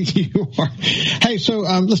 You are. Hey, so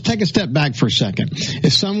let's take a step back for a second.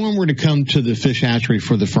 If someone were to come to the fish hatchery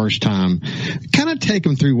for the first time, kind of take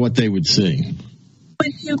them through what they would see.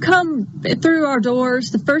 When you come through our doors,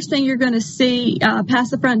 the first thing you're going to see past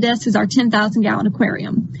the front desk is our 10,000-gallon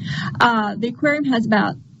aquarium. The aquarium has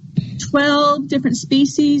about 12 different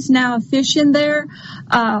species now of fish in there.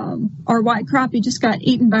 Our white crappie just got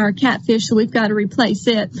eaten by our catfish, so we've got to replace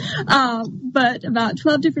it. But about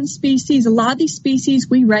 12 different species. A lot of these species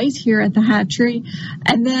we raise here at the hatchery.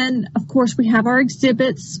 And then, of course, we have our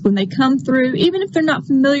exhibits when they come through, even if they're not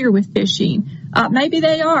familiar with fishing. Maybe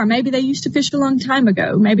they are. Maybe they used to fish a long time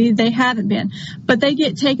ago. Maybe they haven't been. But they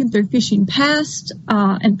get taken through fishing past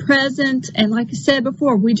and present. And like I said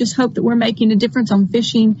before, we just hope that we're making a difference on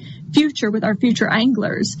fishing future with our future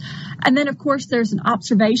anglers. And then, of course, there's an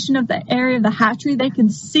observation of the area of the hatchery. They can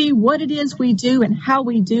see what it is we do and how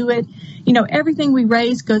we do it. Everything we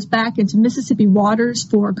raise goes back into Mississippi waters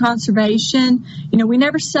for conservation. We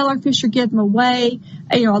never sell our fish or give them away.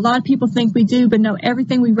 A lot of people think we do, but no,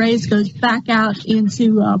 everything we raise goes back out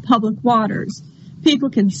into public waters. People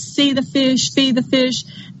can see the fish, feed the fish.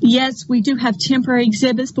 Yes, we do have temporary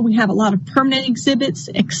exhibits, but we have a lot of permanent exhibits,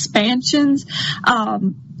 expansions.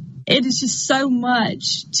 It is just so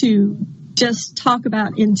much to just talk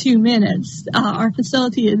about in 2 minutes. Our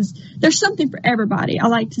facility there's something for everybody. I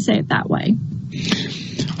like to say it that way.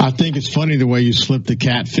 I think it's funny the way you slip the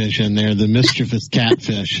catfish in there, the mischievous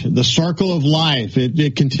catfish. The circle of life,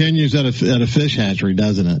 it continues at a fish hatchery,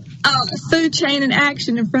 doesn't it? Food chain in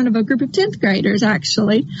action in front of a group of 10th graders,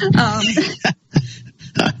 actually.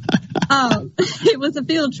 It was a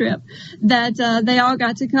field trip that they all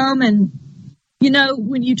got to come. And,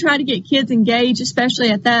 when you try to get kids engaged, especially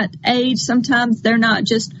at that age, sometimes they're not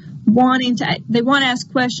just they want to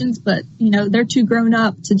ask questions, but, they're too grown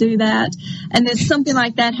up to do that. And then something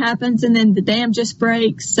like that happens, and then the dam just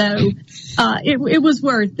breaks. So it was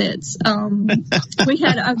worth it. We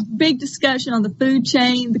had a big discussion on the food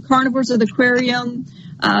chain, the carnivores of the aquarium,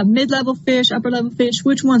 mid-level fish, upper-level fish,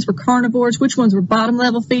 which ones were carnivores, which ones were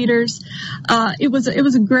bottom-level feeders. It was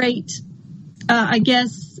a great,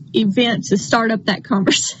 event to start up that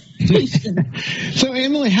conversation. So,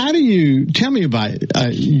 Emily, how do you tell me about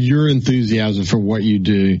your enthusiasm for what you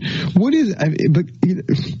do? What is? But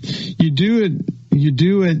you do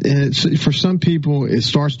it. And for some people, it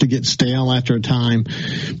starts to get stale after a time.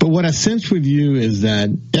 But what I sense with you is that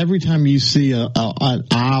every time you see an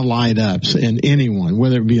eye light up in anyone,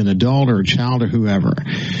 whether it be an adult or a child or whoever,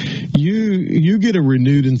 you get a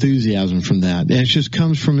renewed enthusiasm from that. And it just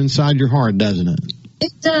comes from inside your heart, doesn't it?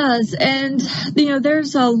 It does. And,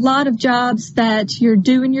 there's a lot of jobs that you're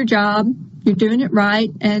doing your job, you're doing it right.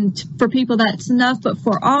 And for people, that's enough. But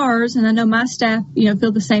for ours, and I know my staff,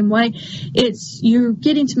 feel the same way, you're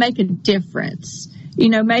getting to make a difference.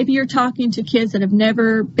 Maybe you're talking to kids that have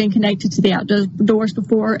never been connected to the outdoors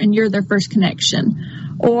before, and you're their first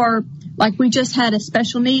connection. Or like we just had a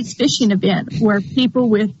special needs fishing event where people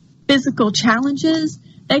with physical challenges,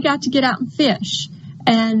 they got to get out and fish.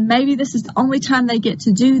 And maybe this is the only time they get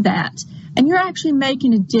to do that. And you're actually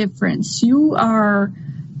making a difference. You are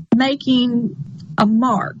making a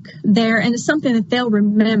mark there, and it's something that they'll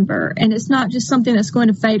remember. And it's not just something that's going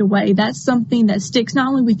to fade away. That's something that sticks not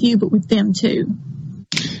only with you, but with them too.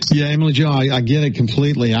 Yeah, Emily Jo, I get it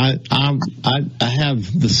completely. I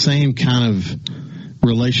have the same kind of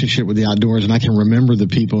relationship with the outdoors, and I can remember the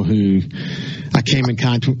people who I came in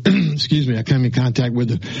contact with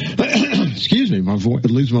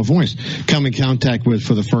lose my voice, come in contact with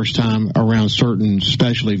for the first time around certain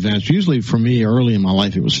special events. Usually for me, early in my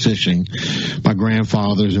life, it was fishing, my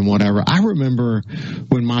grandfathers and whatever. I remember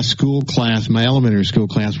when my elementary school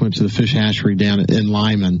class went to the fish hatchery down in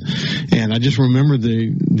Lyman, and I just remember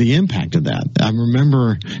the impact of that. I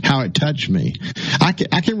remember how it touched me. I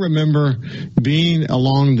can remember being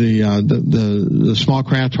along the small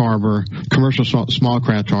craft harbor, commercial small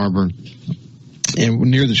craft harbor, and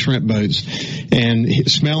near the shrimp boats, and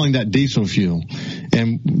smelling that diesel fuel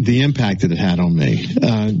and the impact that it had on me.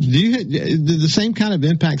 Did the same kind of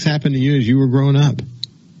impacts happen to you as you were growing up?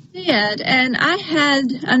 Did, and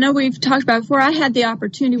I know we've talked about it before, I had the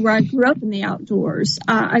opportunity where I grew up in the outdoors.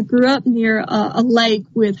 I grew up near a lake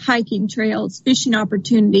with hiking trails, fishing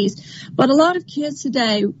opportunities, but a lot of kids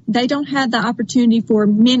today, they don't have the opportunity for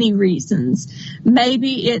many reasons.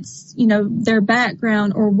 Maybe it's, their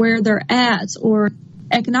background or where they're at or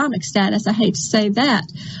economic status. I hate to say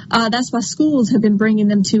that. That's why schools have been bringing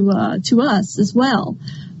them to us as well.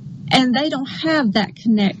 And they don't have that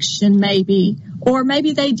connection maybe, or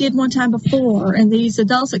maybe they did one time before, and these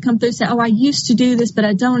adults that come through say, I used to do this, but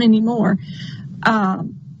I don't anymore. I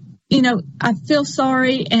feel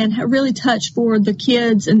sorry and really touched for the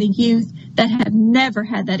kids and the youth that have never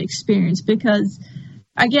had that experience, because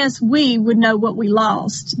I guess we would know what we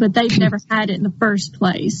lost, but they've never had it in the first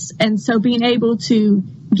place. And so being able to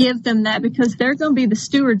give them that, because they're going to be the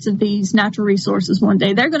stewards of these natural resources one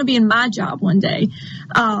day. They're going to be in my job one day.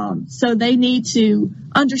 So they need to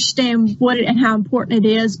understand what and how important it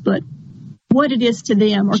is, but what it is to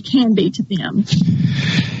them or can be to them.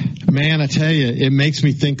 Man, I tell you, it makes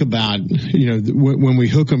me think about, when we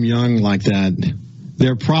hook them young like that,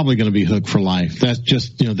 they're probably going to be hooked for life. That's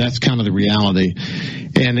just, that's kind of the reality.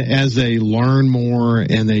 And as they learn more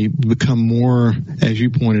and they become more, as you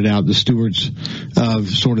pointed out, the stewards of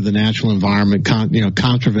sort of the natural environment,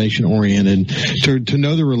 conservation oriented, to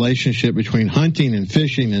know the relationship between hunting and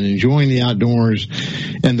fishing and enjoying the outdoors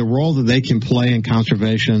and the role that they can play in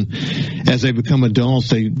conservation. As they become adults,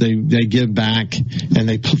 they give back and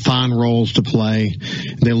they find roles to play.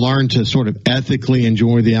 They learn to sort of ethically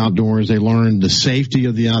enjoy the outdoors. They learn the safety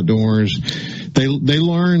of the outdoors. They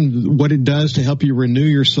learn what it does to help you renew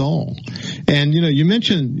your soul. And, you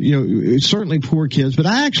mentioned, certainly poor kids, but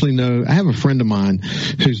I actually know, I have a friend of mine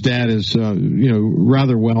whose dad is,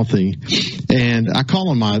 rather wealthy, and I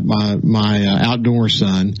call him my outdoor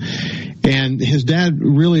son. And his dad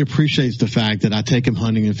really appreciates the fact that I take him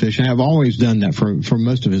hunting and fishing. I've always done that for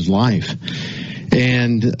most of his life.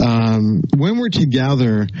 And when we're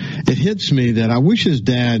together, it hits me that I wish his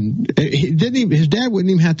dad wouldn't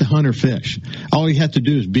even have to hunt or fish. All he had to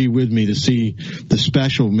do is be with me to see the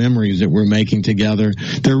special memories that we're making together.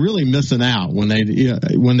 They're really missing out when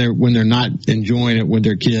they're not enjoying it with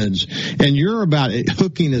their kids. And you're about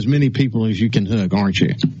hooking as many people as you can hook, aren't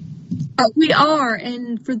you? We are,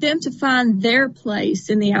 and for them to find their place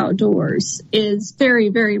in the outdoors is very,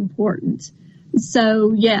 very important.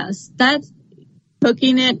 So, yes, that's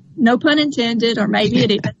hooking it, no pun intended, or maybe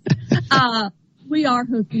it is. We are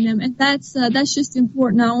hooking them, and that's just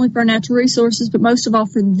important not only for our natural resources, but most of all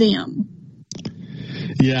for them.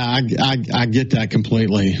 Yeah, I get that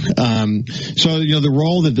completely. So the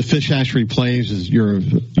role that the fish hatchery plays is you're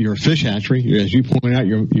a fish hatchery, as you pointed out.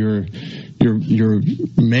 You're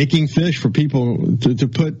making fish for people to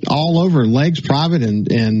put all over lakes, private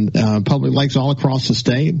and public lakes all across the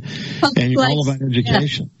state, and you're all about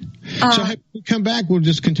education. Yeah. So when we come back, we'll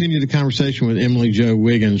just continue the conversation with Emily Jo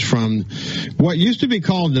Wiggins from what used to be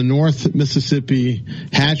called the North Mississippi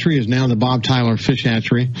Hatchery, is now the Bob Tyler Fish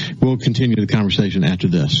Hatchery. We'll continue the conversation after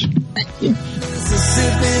this. Thank you.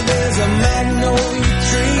 Mississippi, there's a magnolia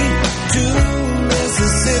tree. To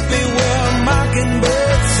Mississippi, where a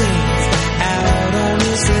mockingbird sings out on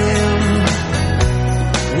his limb,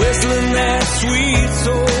 whistling that sweet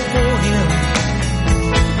soulful hymn.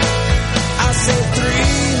 I said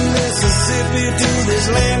 3 Mississippi to this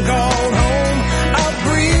land called home. I'll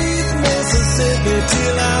breathe Mississippi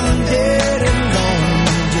till I'm dead and gone.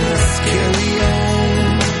 Just carry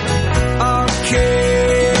on, I'll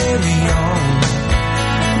carry on,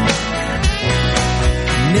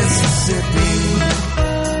 Mississippi.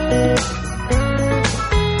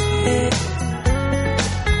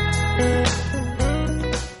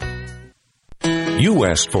 You You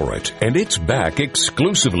asked for it, and it's back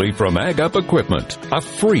exclusively from Ag Up Equipment. A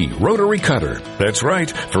free rotary cutter. That's right.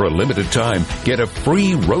 For a limited time, get a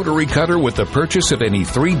free rotary cutter with the purchase of any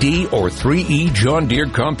 3D or 3E John Deere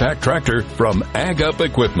compact tractor from Ag Up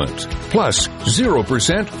Equipment. Plus,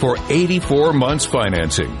 0% for 84 months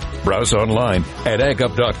financing. Browse online at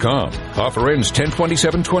agup.com. Offer ends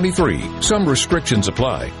 10/27/23. Some restrictions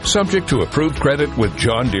apply. Subject to approved credit with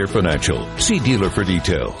John Deere Financial. See dealer for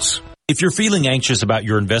details. If you're feeling anxious about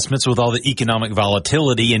your investments with all the economic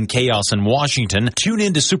volatility and chaos in Washington, tune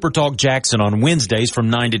in to SuperTalk Jackson on Wednesdays from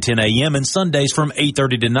 9 to 10 a.m. and Sundays from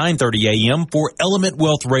 8:30 to 9:30 a.m. for Element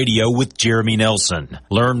Wealth Radio with Jeremy Nelson.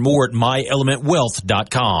 Learn more at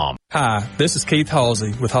myelementwealth.com. Hi, this is Keith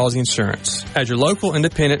Halsey with Halsey Insurance. As your local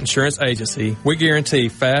independent insurance agency, we guarantee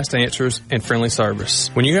fast answers and friendly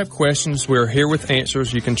service. When you have questions, we are here with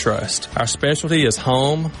answers you can trust. Our specialty is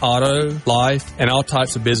home, auto, life, and all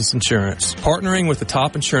types of business insurance. Partnering with the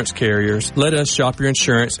top insurance carriers, let us shop your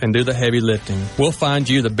insurance and do the heavy lifting. We'll find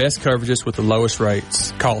you the best coverages with the lowest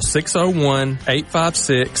rates. Call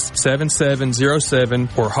 601-856-7707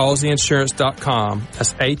 or HalseyInsurance.com.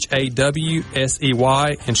 That's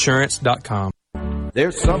HAWSEY Insurance.com.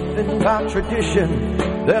 There's something about tradition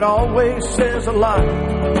that always says a lot.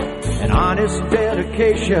 An honest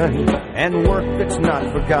dedication and work that's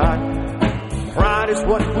not forgot. Pride is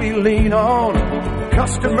what we lean on.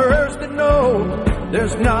 Customers that know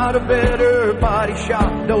there's not a better body shop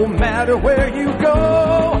no matter where you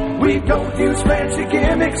go. We don't use fancy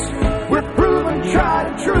gimmicks. We're proven tried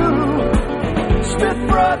and true. Smith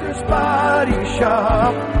Brothers Body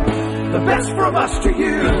Shop. The best from us to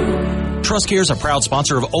you. TrustCare is a proud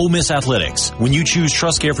sponsor of Ole Miss Athletics. When you choose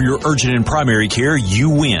TrustCare for your urgent and primary care, you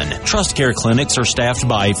win. TrustCare clinics are staffed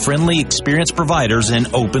by friendly, experienced providers and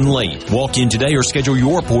open late. Walk in today or schedule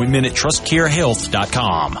your appointment at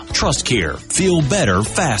TrustCareHealth.com. TrustCare. Feel better,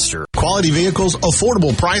 faster. Quality vehicles,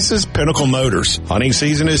 affordable prices, Pinnacle Motors. Hunting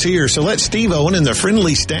season is here, so let Steve Owen and the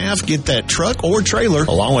friendly staff get that truck or trailer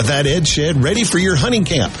along with that Ed Shed ready for your hunting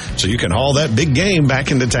camp so you can haul that big game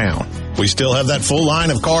back into town. We still have that full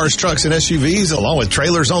line of cars, trucks, and SUVs along with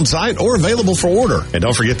trailers on site or available for order. And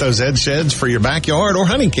don't forget those Ed Sheds for your backyard or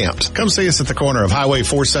hunting camps. Come see us at the corner of Highway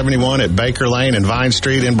 471 at Baker Lane and Vine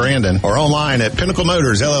Street in Brandon or online at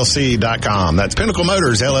PinnacleMotorsLLC.com. That's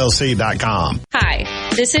PinnacleMotorsLLC.com. Hi,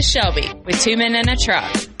 this is Shelby with 2 Men in a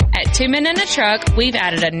Truck. At 2 Men in a Truck, we've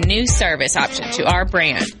added a new service option to our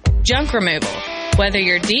brand, junk removal. Whether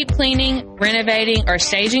you're deep cleaning, renovating, or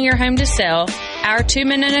staging your home to sell, our 2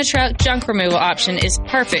 Men in a Truck junk removal option is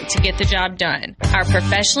perfect to get the job done. Our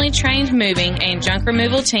professionally trained moving and junk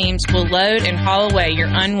removal teams will load and haul away your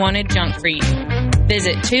unwanted junk for you.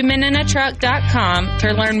 Visit 2meninatruck.com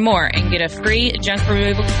to learn more and get a free junk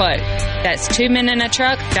removal quote. That's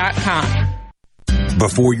 2meninatruck.com.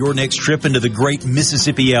 Before your next trip into the great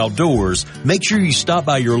Mississippi outdoors, make sure you stop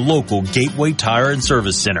by your local Gateway Tire and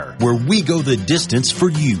Service Center, where we go the distance for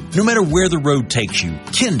you. No matter where the road takes you,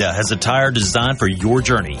 Kenda has a tire designed for your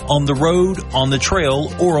journey. On the road, on the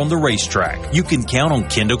trail, or on the racetrack, you can count on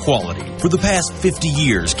Kenda quality. For the past 50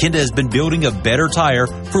 years, Kenda has been building a better tire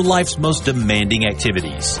for life's most demanding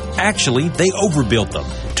activities. Actually, they overbuilt them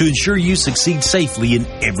to ensure you succeed safely in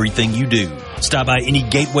everything you do. Stop by any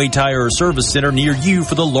Gateway Tire or Service Center near you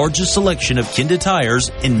for the largest selection of Kenda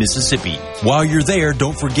tires in Mississippi. While you're there,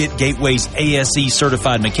 don't forget Gateway's ASE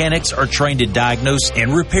certified mechanics are trained to diagnose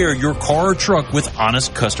and repair your car or truck with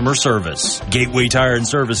honest customer service. Gateway Tire and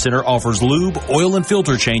Service Center offers lube, oil and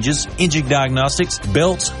filter changes, engine diagnostics,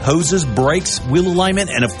 belts, hoses, brakes, wheel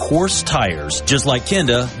alignment, and of course tires. Just like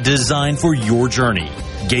Kenda, designed for your journey.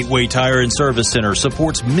 Gateway Tire and Service Center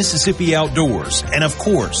supports Mississippi outdoors. And of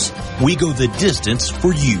course, we go the distance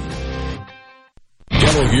for you.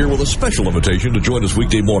 Gallo here with a special invitation to join us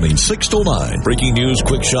weekday morning, 6 to 9. Breaking news,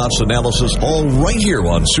 quick shots, analysis, all right here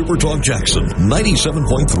on SuperTalk Jackson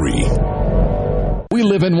 97.3. We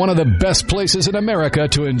live in one of the best places in America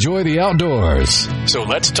to enjoy the outdoors. So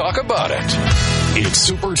let's talk about it. It's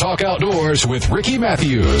SuperTalk Outdoors with Ricky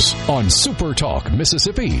Mathews on SuperTalk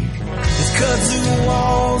Mississippi.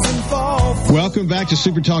 Welcome back to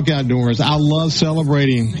SuperTalk Outdoors. I love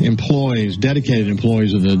celebrating employees, dedicated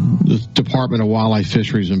employees of the Department of Wildlife,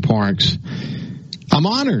 Fisheries, and Parks. I'm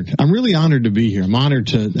honored. I'm really honored to be here. I'm honored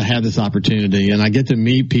to have this opportunity, and I get to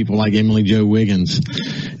meet people like Emily Jo Wiggins.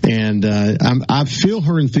 And I feel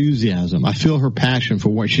her enthusiasm. I feel her passion for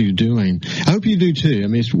what she's doing. I hope you do too. I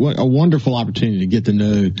mean, it's a wonderful opportunity to get to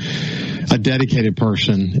know a dedicated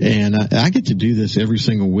person, and I get to do this every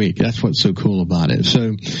single week. That's what's so cool about it.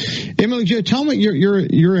 So, Emily Jo, tell me,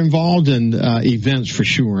 you're involved in events for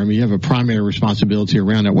sure. I mean, you have a primary responsibility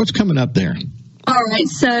around that. What's coming up there? All right,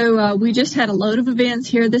 so we just had a load of events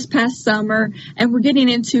here this past summer, and we're getting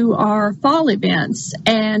into our fall events.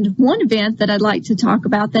 And one event that I'd like to talk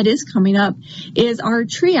about that is coming up is our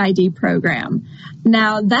Tree ID program.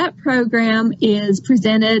 Now, that program is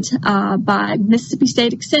presented by Mississippi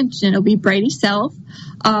State Extension. It'll be Brady Self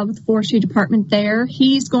with the Forestry Department there.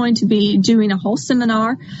 He's going to be doing a whole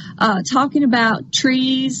seminar talking about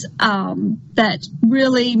trees that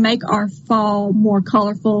really make our fall more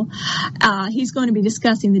colorful. He's going to be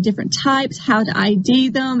discussing the different types, how to ID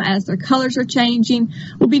them as their colors are changing.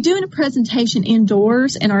 We'll be doing a presentation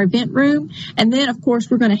indoors in our event room. And then, of course,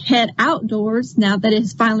 we're going to head outdoors now that it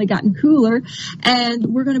has finally gotten cooler. And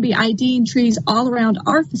we're going to be IDing trees all around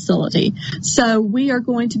our facility. So we are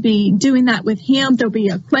going to be doing that with him. There'll be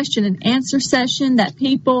a question and answer session that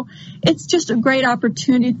it's just a great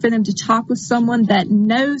opportunity for them to talk with someone that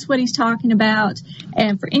knows what he's talking about,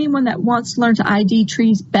 and for anyone that wants to learn to ID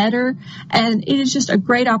trees better. And it is just a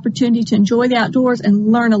great opportunity to enjoy the outdoors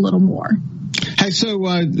and learn a little more. Hey, so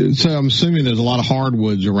I'm assuming there's a lot of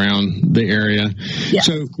hardwoods around the area. Yes.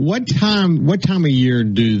 So what time of year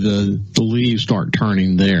do the leaves start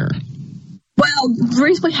turning there? Well, the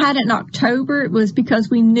reason we had it in October was because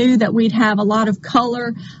we knew that we'd have a lot of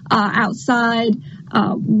color outside.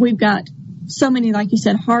 We've got so many, like you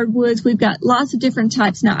said, hardwoods. We've got lots of different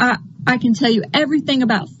types. Now, I can tell you everything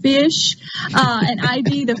about fish and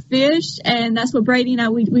ID the fish, and that's what Brady and I,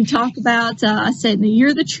 we talk about. I said,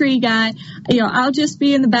 you're the tree guy. I'll just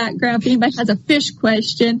be in the background if anybody has a fish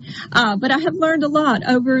question. But I have learned a lot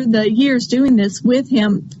over the years doing this with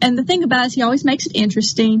him. And the thing about it is he always makes it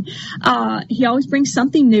interesting. He always brings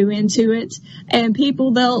something new into it. And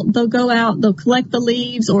people, they'll go out, they'll collect the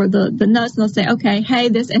leaves or the nuts, and they'll say, okay, hey,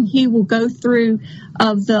 this, and he will go through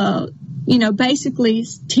basically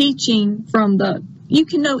teaching from you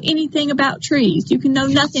can know anything about trees. You can know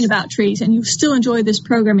nothing about trees, and you still enjoy this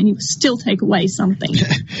program, and you still take away something.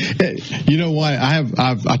 You know what?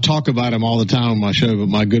 I talk about him all the time on my show, but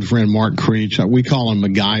my good friend Mark Creech, we call him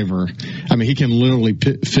MacGyver. I mean, he can literally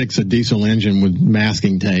fix a diesel engine with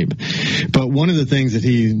masking tape. But one of the things that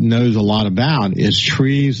he knows a lot about is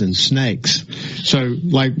trees and snakes. So,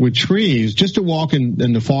 like with trees, just to walk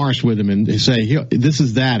in the forest with him and say, this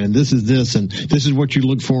is that, and this is this, and this is what you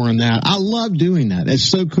look for in that. I love doing that. It's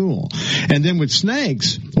so cool. And then with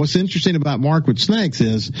snakes, what's interesting about Mark with snakes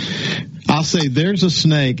is I'll say there's a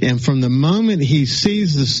snake, and from the moment he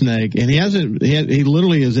sees the snake, and he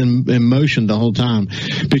literally is in motion the whole time.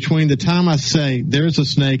 Between the time I say there's a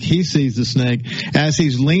snake, he sees the snake, as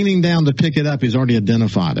he's leaning down to pick it up, he's already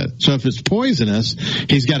identified it. So if it's poisonous,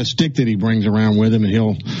 he's got a stick that he brings around with him, and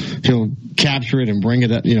he'll capture it and bring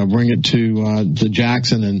it to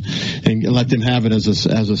Jackson and let them have it as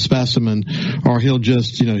a specimen, or he'll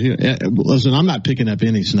just listen, I'm not picking up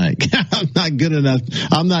any snake. I'm not good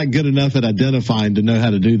enough at identifying to know how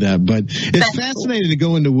to do that. But it's fascinating to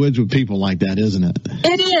go into woods with people like that, isn't it?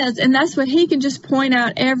 It is, and that's what he can just point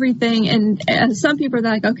out everything. And some people are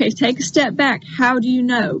like, okay, take a step back. How do you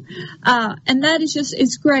know? And that is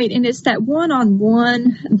it's great, and it's that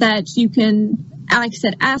one-on-one that you can, like I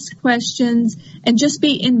said, ask questions and just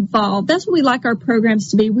be involved. That's what we like our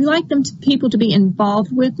programs to be. We like people to be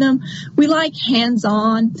involved with them. We like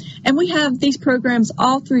hands-on. And we have these programs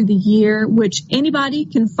all through the year, which anybody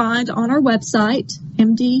can find on our website,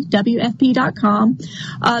 mdwfp.com.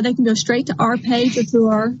 They can go straight to our page or to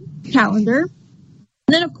our calendar.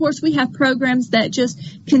 And then, of course, we have programs that just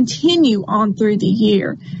continue on through the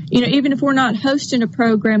year. Even if we're not hosting a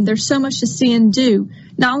program, there's so much to see and do.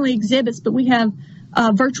 Not only exhibits, but we have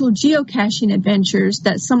virtual geocaching adventures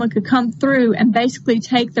that someone could come through and basically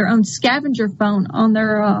take their own scavenger hunt on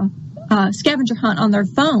their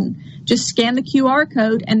phone. Just scan the QR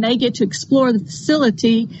code, and they get to explore the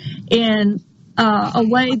facility in a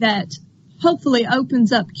way that hopefully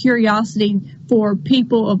opens up curiosity for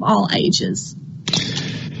people of all ages.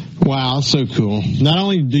 Wow, so cool. Not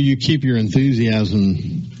only do you keep your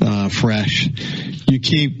enthusiasm fresh, you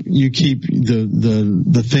keep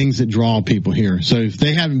the things that draw people here. So if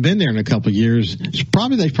they haven't been there in a couple of years, they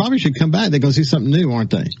probably should come back. They're going to see something new,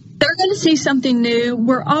 aren't they? They're going to see something new.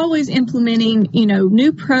 We're always implementing,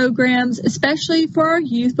 new programs, especially for our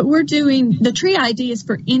youth, but we're doing the tree ID is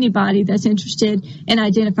for anybody that's interested in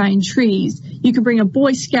identifying trees. You can bring a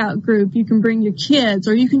Boy Scout group, you can bring your kids,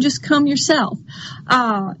 or you can just come yourself.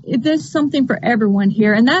 There's something for everyone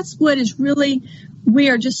here, and that's what is really, we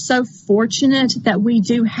are just so fortunate that we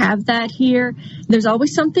do have that here. There's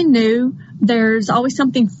always something new. There's always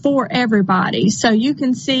something for everybody. So you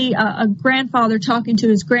can see a grandfather talking to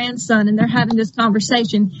his grandson, and they're having this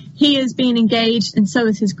conversation. He is being engaged, and so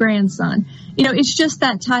is his grandson. it's just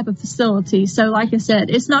that type of facility. So like I said,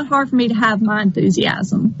 it's not hard for me to have my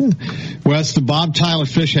enthusiasm. Well, it's the Bob Tyler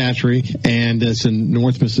Fish Hatchery, and it's in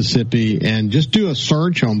North Mississippi. And just do a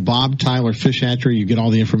search on Bob Tyler Fish Hatchery. You get all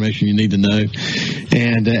the information you need to know.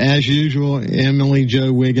 And as usual, Emily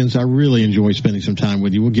Jo Wiggins, I really enjoy spending some time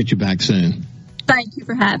with you. We'll get you back soon. Thank you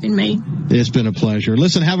for having me. It's been a pleasure.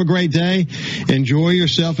 Listen, have a great day. Enjoy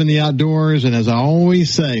yourself in the outdoors. And as I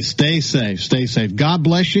always say, stay safe. Stay safe. God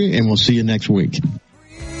bless you, and we'll see you next week.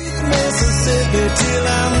 Mississippi till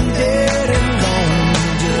I'm dead and gone.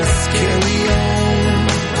 Just carry on.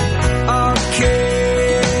 I'll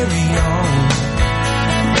carry on.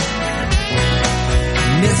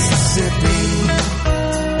 Mississippi.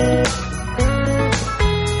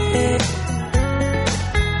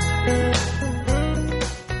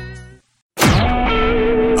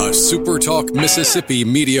 SuperTalk Mississippi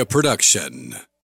media production.